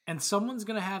 And someone's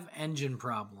going to have engine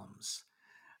problems.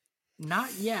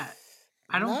 Not yet.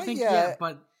 I don't Not think yet. yet,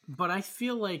 but I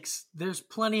feel like there's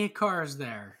plenty of cars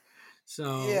there.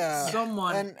 So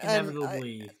someone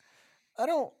inevitably. I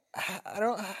don't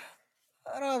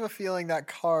have a feeling that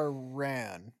car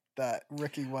ran that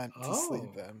Ricky went to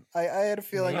sleep in. I had a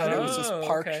feeling that it was just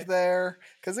parked there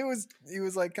because he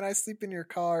was like, "Can I sleep in your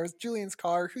car?" It's Julian's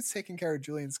car. Who's taking care of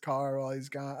Julian's car while he's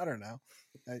gone? I don't know.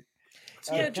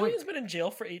 Julian's been in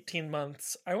jail for 18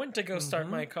 months. I went to go start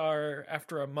my car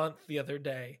after a month the other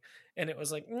day, and it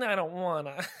was like, "No, I don't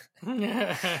wanna."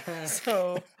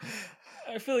 So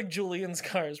I feel like Julian's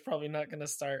car is probably not going to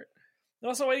start. And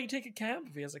also, why do you take a cab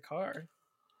if he has a car?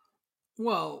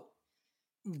 Well,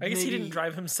 I guess he didn't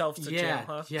drive himself to jail,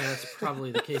 huh? Yeah, that's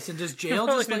probably the case. And does jail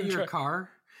just let your car?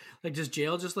 Like, does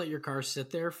jail just let your car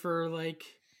sit there for like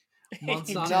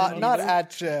months on end? Not at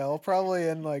jail. Probably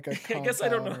in like a. I guess I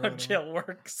don't know how jail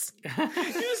works.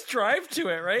 You just drive to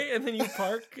it, right? And then you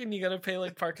park, and you got to pay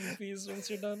like parking fees once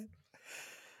you're done.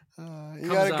 You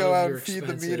got to go out and feed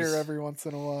the meter every once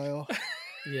in a while.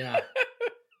 Yeah.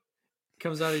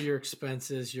 Comes out of your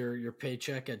expenses, your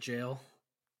paycheck at jail.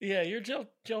 Yeah, your jail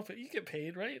you get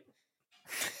paid, right?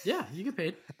 Yeah, you get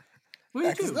paid.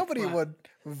 Because nobody would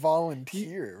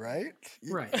volunteer, right?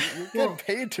 Right. You're getting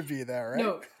paid to be there, right?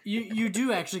 No, you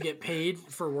do actually get paid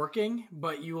for working,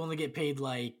 but you only get paid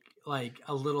like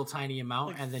a little tiny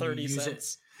amount, like and then 30 you use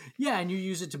cents. it. Yeah, and you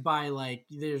use it to buy like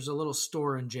there's a little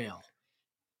store in jail.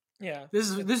 Yeah,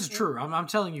 this is true. I'm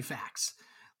telling you facts.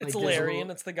 It's Larry,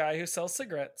 and it's the guy who sells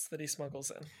cigarettes that he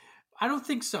smuggles in. I don't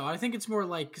think so. I think it's more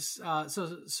like so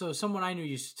someone I knew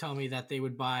used to tell me that they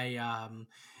would buy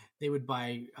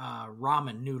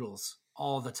ramen noodles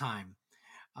all the time,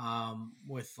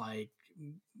 with like,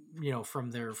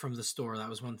 from the store. That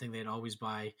was one thing they'd always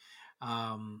buy.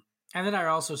 And then I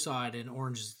also saw it in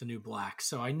Orange is the New Black.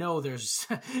 So I know there's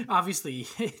obviously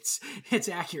it's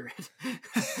accurate.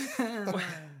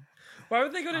 Why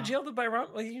would they go to jail to buy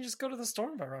ramen? Like, you can just go to the store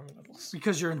and buy ramen noodles.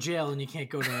 Because you're in jail and you can't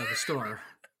go to the store.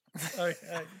 Oh,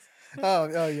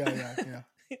 yeah.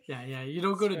 Yeah. You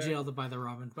don't go to jail to buy the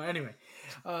ramen. But anyway,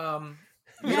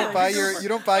 you don't buy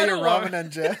your ramen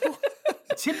in jail.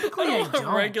 Typically, I don't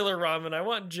want regular ramen. I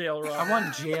want jail ramen. I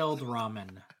want jailed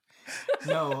ramen.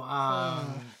 No,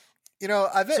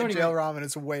 I bet jail ramen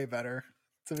is way better,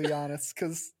 to be honest,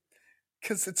 because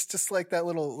it's just like that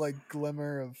little like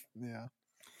glimmer of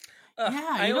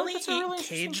I only eat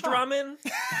caged ramen.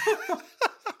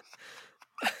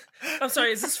 I'm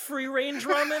sorry, is this free range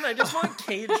ramen? I just want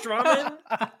caged ramen.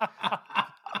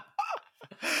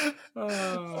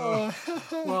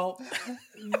 Well,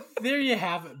 there you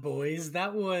have it, boys.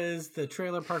 That was the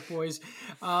Trailer Park Boys.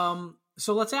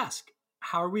 So let's ask,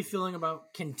 how are we feeling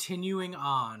about continuing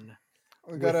on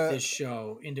with this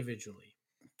show individually?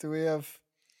 Do we have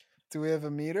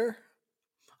a meter?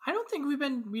 I don't think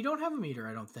we don't have a meter,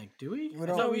 I don't think. Do we? We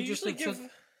don't. No, we usually give...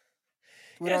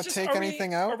 We don't take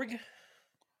anything out?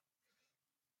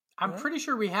 I'm pretty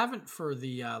sure we haven't for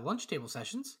the lunch table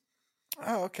sessions.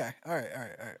 Oh, okay. All right.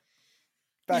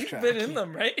 Backtrack. You've been in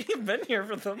them, right? You've been here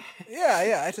for them.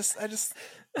 Yeah. I just.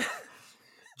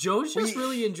 Joe just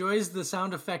really enjoys the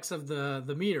sound effects of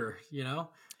the meter.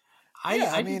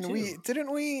 I mean, we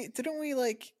didn't we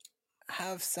like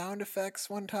have sound effects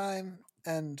one time,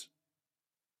 and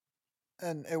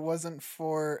it was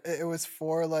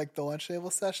for like the lunch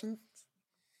table sessions.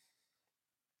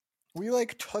 We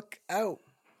like took out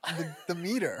the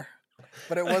meter,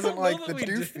 but it wasn't like the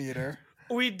doof meter.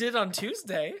 We did on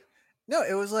Tuesday. No,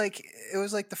 it was like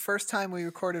the first time we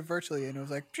recorded virtually, and it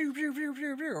was like pew pew pew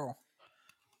pew pew.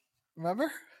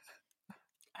 Remember?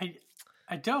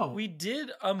 I don't. We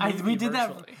did a movie we did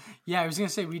virtually. That. Yeah, I was gonna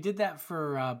say we did that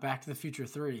for Back to the Future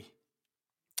 3.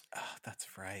 Oh, that's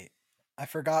right. I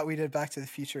forgot we did Back to the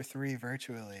Future 3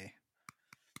 virtually.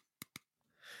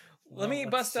 Let me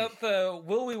bust out the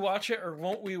will we watch it or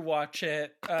won't we watch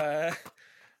it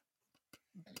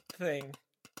thing.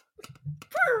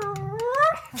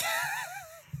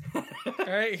 All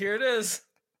right, here it is.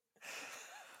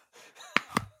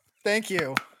 Thank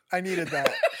you. I needed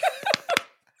that.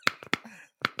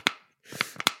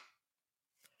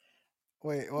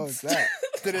 Wait, what was that?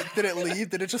 Did it leave?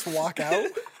 Did it just walk out?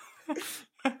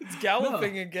 It's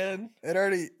galloping again. It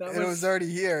was already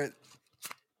here.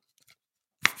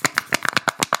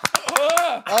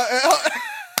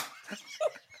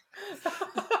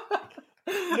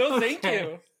 No, thank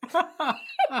you.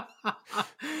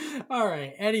 All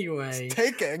right. Anyway, just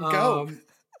take it and go.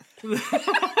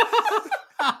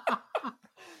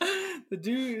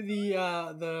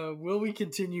 The will we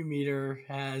continue meter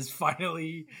has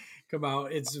finally come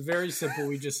out. It's very simple.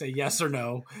 We just say yes or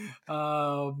no.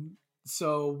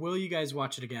 So will you guys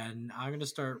watch it again? I'm going to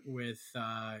start with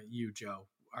you, Joe.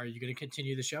 Are you going to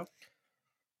continue the show?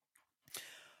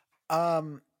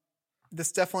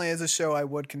 This definitely is a show I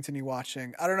would continue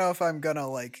watching. I don't know if I'm gonna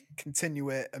like continue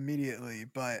it immediately,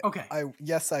 but okay. I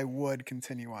would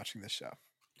continue watching this show.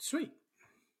 Sweet.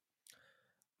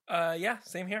 Yeah,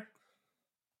 same here.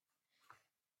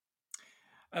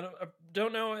 I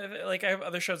don't know if, like, I have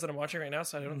other shows that I'm watching right now,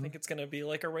 so I don't think it's gonna be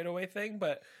like a right away thing.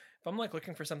 But if I'm like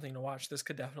looking for something to watch, this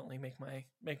could definitely make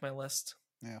my list.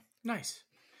 Yeah. Nice.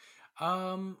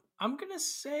 I'm gonna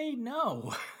say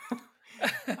no.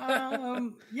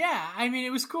 Yeah, I mean,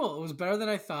 it was cool. It was better than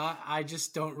I thought. I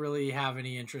just don't really have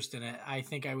any interest in it. I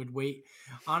think I would wait.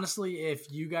 Honestly, if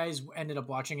you guys ended up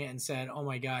watching it and said, "Oh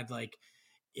my God, like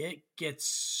it gets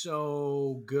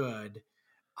so good,"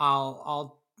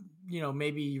 I'll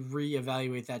maybe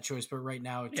reevaluate that choice. But right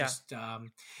now, it just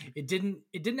it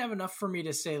didn't have enough for me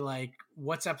to say like,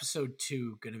 what's episode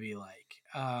 2 going to be like?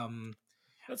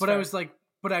 But fair. I was like,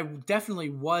 but I definitely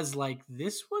was like,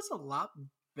 this was a lot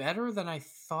better than I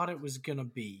thought it was gonna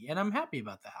be, and I'm happy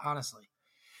about that, honestly.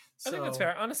 I think that's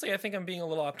fair. Honestly, I think I'm being a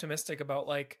little optimistic about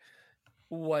like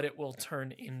what it will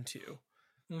turn into.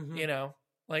 Mm-hmm.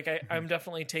 Like I'm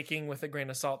definitely taking with a grain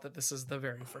of salt that this is the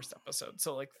very first episode,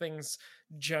 so like things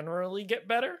generally get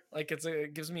better. Like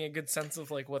it gives me a good sense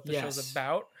of like what the show's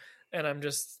about, and I'm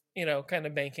just kind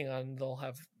of banking on they'll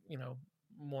have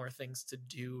more things to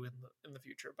do in the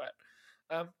future. But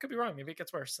could be wrong. Maybe it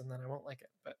gets worse, and then I won't like it.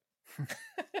 But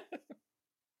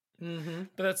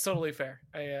But that's totally fair.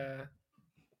 I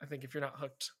think if you're not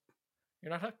hooked,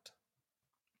 you're not hooked.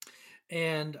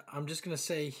 And I'm just gonna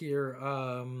say here,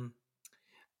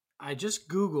 I just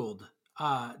Googled,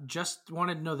 just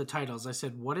wanted to know the titles. I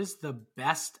said, what is the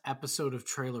best episode of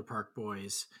Trailer Park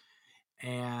Boys?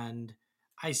 And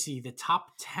I see the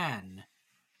top 10,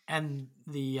 and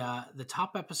the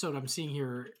top episode I'm seeing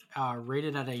here,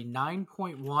 rated at a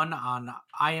 9.1 on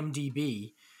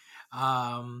IMDb,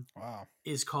 wow,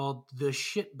 is called The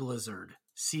Shit Blizzard,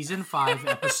 season 5,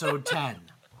 episode 10.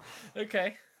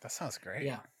 Okay, that sounds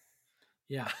great.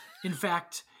 Yeah. In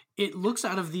fact, it looks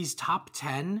out of these top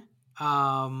 10,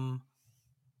 out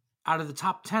of the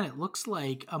top 10, it looks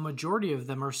like a majority of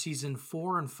them are season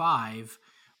 4 and 5,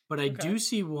 but I do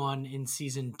see one in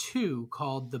season 2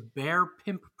 called The Bear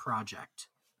Pimp Project.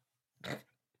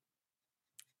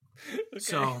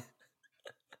 So,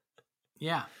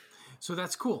 yeah. So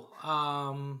that's cool.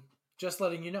 Just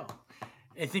letting you know.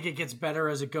 I think it gets better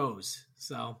as it goes.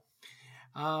 So,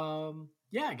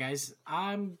 yeah, guys,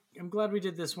 I'm glad we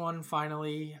did this one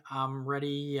finally. I'm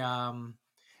ready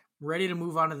to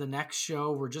move on to the next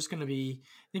show. We're just going to be,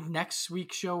 I think next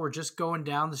week's show, we're just going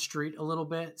down the street a little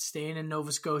bit, staying in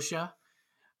Nova Scotia.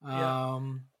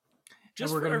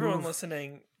 Just for everyone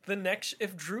listening,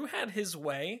 if Drew had his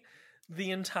way,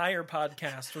 the entire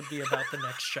podcast would be about the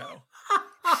next show.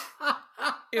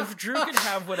 If Drew could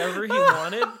have whatever he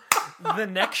wanted, the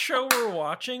next show we're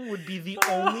watching would be the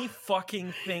only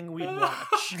fucking thing we'd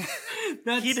watch.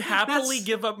 He'd happily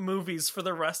give up movies for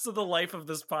the rest of the life of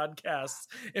this podcast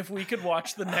if we could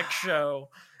watch the next show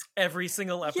every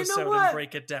single episode and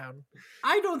break it down.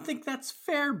 I don't think that's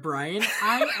fair, Brian.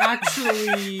 I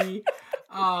actually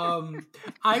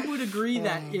I would agree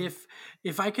that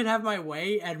if I could have my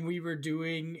way and we were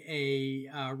doing a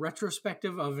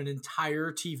retrospective of an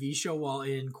entire TV show while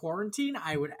in quarantine,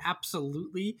 I would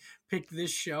absolutely pick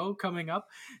this show coming up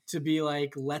to be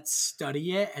like, let's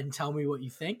study it and tell me what you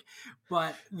think.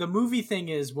 But the movie thing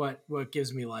is what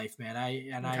gives me life, man.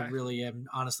 I really am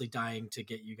honestly dying to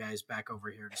get you guys back over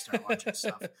here to start watching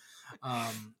stuff.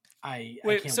 I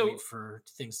can't wait for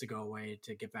things to go away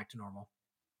to get back to normal.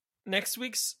 Next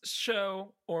week's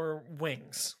show or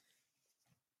Wings?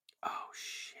 Oh,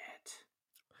 shit.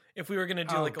 If we were going to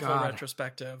do a whole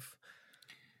retrospective.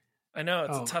 I know,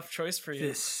 it's a tough choice for you.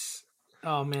 This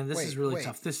is really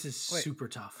tough. This is super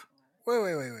tough. Wait.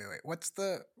 What's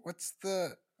the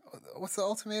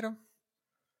ultimatum?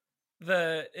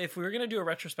 If we were going to do a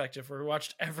retrospective where we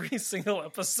watched every single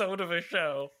episode of a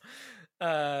show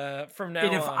from now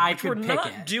if on, I which could we're pick not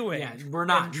it. doing. Yeah, we're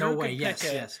not. No way.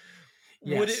 Yes.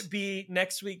 Would it be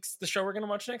next week's the show we're going to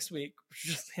watch next week?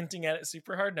 Just hinting at it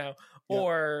super hard now,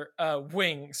 or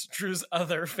Wings, Drew's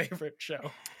other favorite show?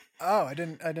 Oh, I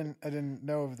didn't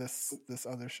know of this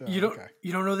other show. You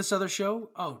don't know this other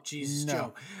show? Oh, Jesus,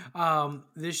 no. Joe.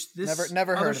 This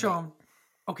never heard show. of it.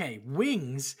 Okay,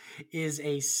 Wings is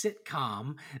a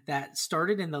sitcom that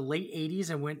started in the late 80s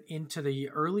and went into the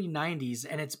early 90s,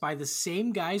 and it's by the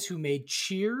same guys who made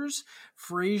Cheers,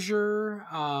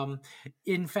 Frasier.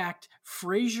 In fact,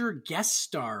 Frasier guest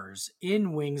stars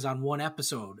in Wings on one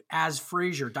episode as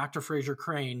Frasier, Dr. Frasier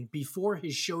Crane, before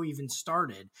his show even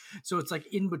started. So it's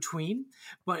like in between,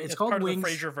 but it's called part Wings. Of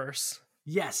the Frasierverse.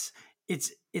 Yes.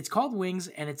 It's called Wings,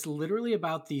 and it's literally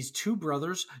about these two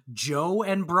brothers, Joe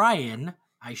and Brian.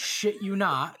 I shit you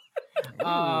not.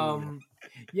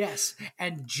 Yes.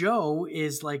 And Joe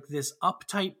is like this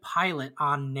uptight pilot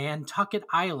on Nantucket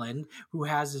Island who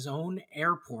has his own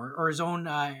airport or his own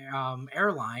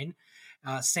airline,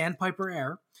 Sandpiper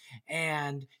Air.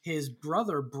 And his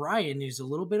brother, Brian, is a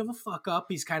little bit of a fuck up.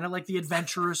 He's kind of like the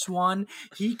adventurous one.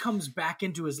 He comes back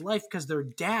into his life because their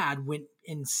dad went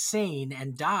insane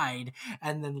and died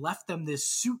and then left them this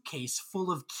suitcase full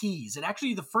of keys. And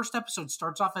actually the first episode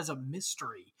starts off as a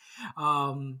mystery.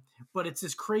 But it's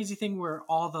this crazy thing where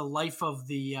all the life of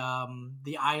the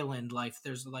island life,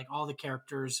 there's like all the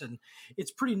characters and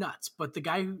it's pretty nuts. But the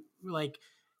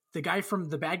guy from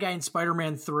the bad guy in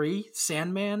Spider-Man 3,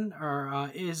 Sandman,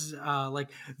 is like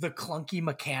the clunky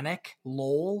mechanic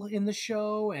Lowell in the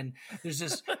show, and there's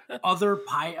this other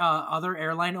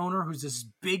airline owner who's this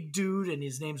big dude, and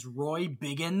his name's Roy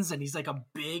Biggins, and he's like a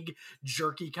big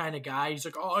jerky kind of guy. He's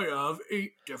like, I have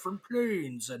 8 different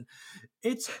planes, and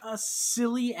it's a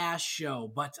silly ass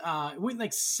show, but it went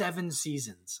like 7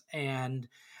 seasons, and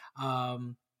I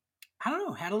don't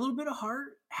know, had a little bit of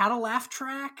heart, had a laugh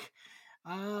track.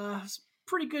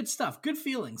 Pretty good stuff. Good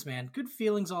feelings, man. Good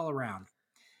feelings all around.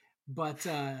 But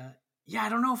I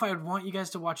don't know if I would want you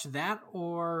guys to watch that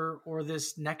or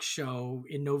this next show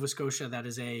in Nova Scotia that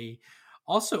is a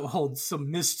also holds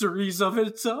some mysteries of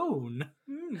its own.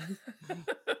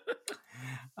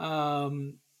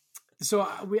 So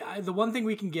the one thing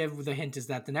we can give with a hint is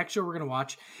that the next show we're going to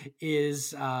watch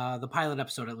is the pilot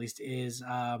episode, at least, is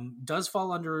does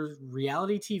fall under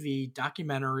reality TV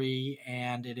documentary,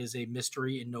 and it is a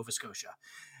mystery in Nova Scotia.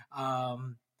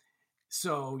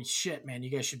 So shit, man, you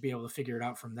guys should be able to figure it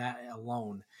out from that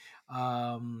alone.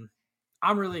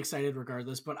 I'm really excited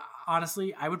regardless, but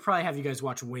honestly, I would probably have you guys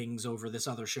watch Wings over this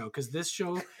other show, because this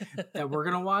show that we're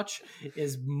going to watch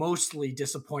is mostly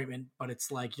disappointment, but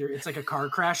it's like a car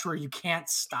crash where you can't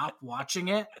stop watching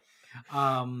it.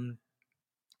 We're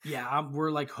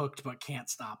like hooked, but can't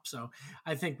stop. So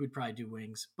I think we'd probably do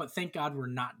Wings, but thank God we're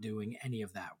not doing any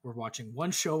of that. We're watching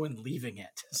one show and leaving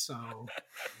it. So,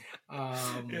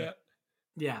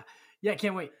 yeah,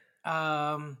 can't wait.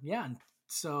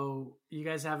 So, you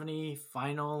guys have any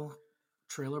final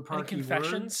trailer park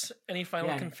confessions? Words? Any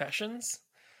final confessions?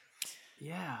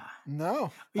 Yeah.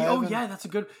 No. That's a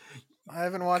good. I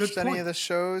haven't watched any of the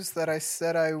shows that I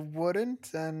said I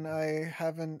wouldn't, and I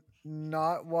haven't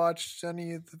not watched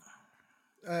any of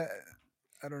the.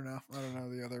 I don't know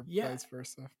the other vice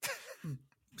versa.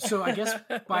 So I guess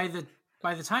by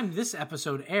the time this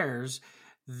episode airs,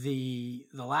 the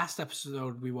last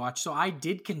episode we watched, so I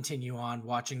did continue on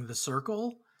watching The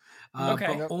Circle,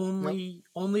 but only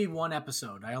one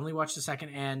episode. I only watched the second,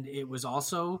 and it was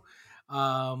also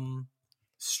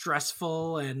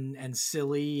stressful and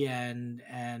silly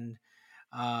and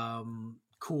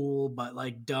cool, but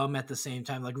like dumb at the same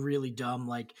time, like really dumb.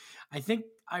 Like I think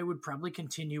I would probably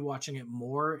continue watching it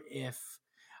more if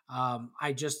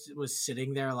I just was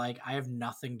sitting there like I have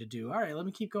nothing to do. All right, let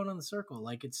me keep going on The Circle.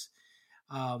 Like it's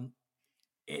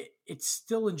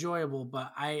still enjoyable,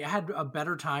 but I had a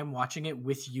better time watching it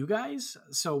with you guys.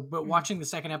 So, but watching the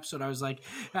second episode, I was like,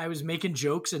 I was making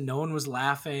jokes and no one was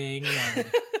laughing.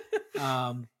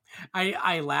 And,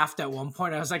 I laughed at one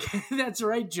point. I was like, that's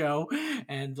right, Joe.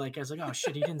 And like, I was like, oh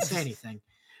shit, he didn't say anything.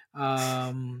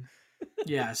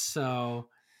 So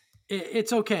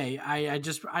it's okay. I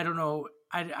don't know.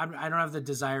 I don't have the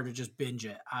desire to just binge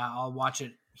it. I'll watch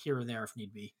it here or there if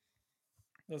need be.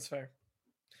 That's fair.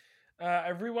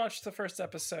 I rewatched the first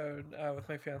episode with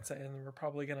my fiance, and we're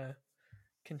probably gonna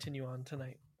continue on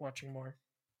tonight watching more.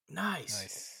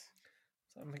 Nice.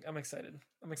 So I'm excited.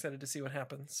 I'm excited to see what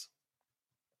happens.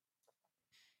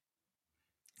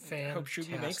 Fantastic. I hope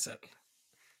Shuby makes it.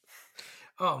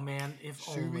 Oh man, if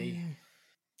only.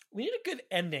 We need a good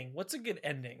ending. What's a good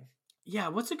ending? Yeah,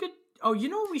 what's a good? Oh, you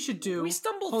know what we should do? We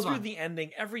stumble through the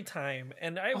ending every time,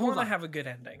 and I want to have a good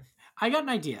ending. I got an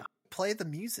idea. Play the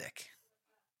music.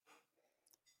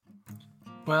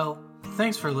 Well,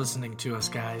 thanks for listening to us,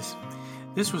 guys.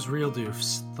 This was Real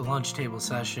Doofs, the lunch table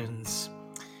sessions.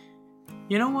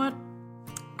 You know what?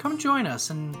 Come join us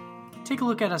and take a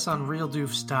look at us on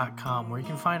realdoofs.com, where you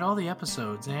can find all the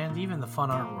episodes and even the fun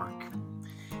artwork.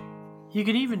 You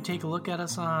can even take a look at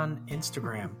us on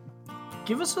Instagram.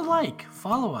 Give us a like,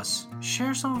 follow us,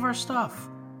 share some of our stuff.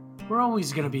 We're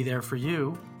always going to be there for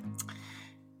you.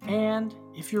 And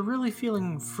if you're really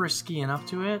feeling frisky and up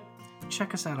to it,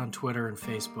 check us out on Twitter and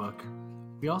Facebook.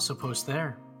 We also post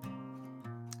there.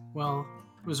 Well,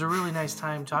 it was a really nice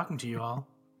time talking to you all.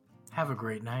 Have a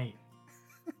great night.